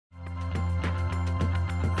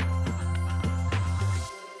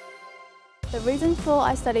The reason for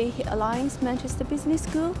I study Lian's Manchester Business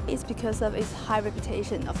School is because of its high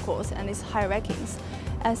reputation, of course, and its high rankings.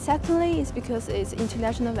 And secondly, it's because it's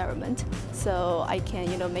international environment, so I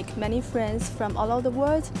can, make many friends from all over the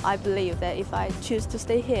world. I believe that if I choose to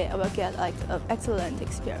stay here, I will get an excellent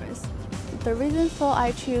experience. The reason for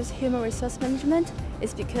I choose human resource management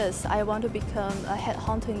is because I want to become a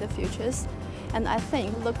headhunter in the future. And I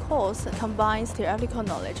think the course combines theoretical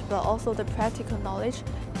knowledge, but also the practical knowledge.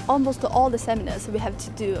 Almost all the seminars we have to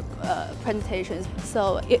do presentations,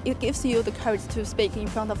 so it gives you the courage to speak in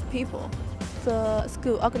front of people. The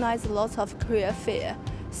school organizes lots of career fair,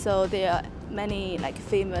 so there are many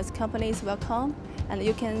famous companies will come, and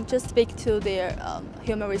you can just speak to their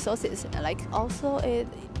human resources. And also it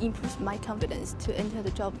improves my confidence to enter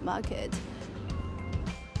the job market.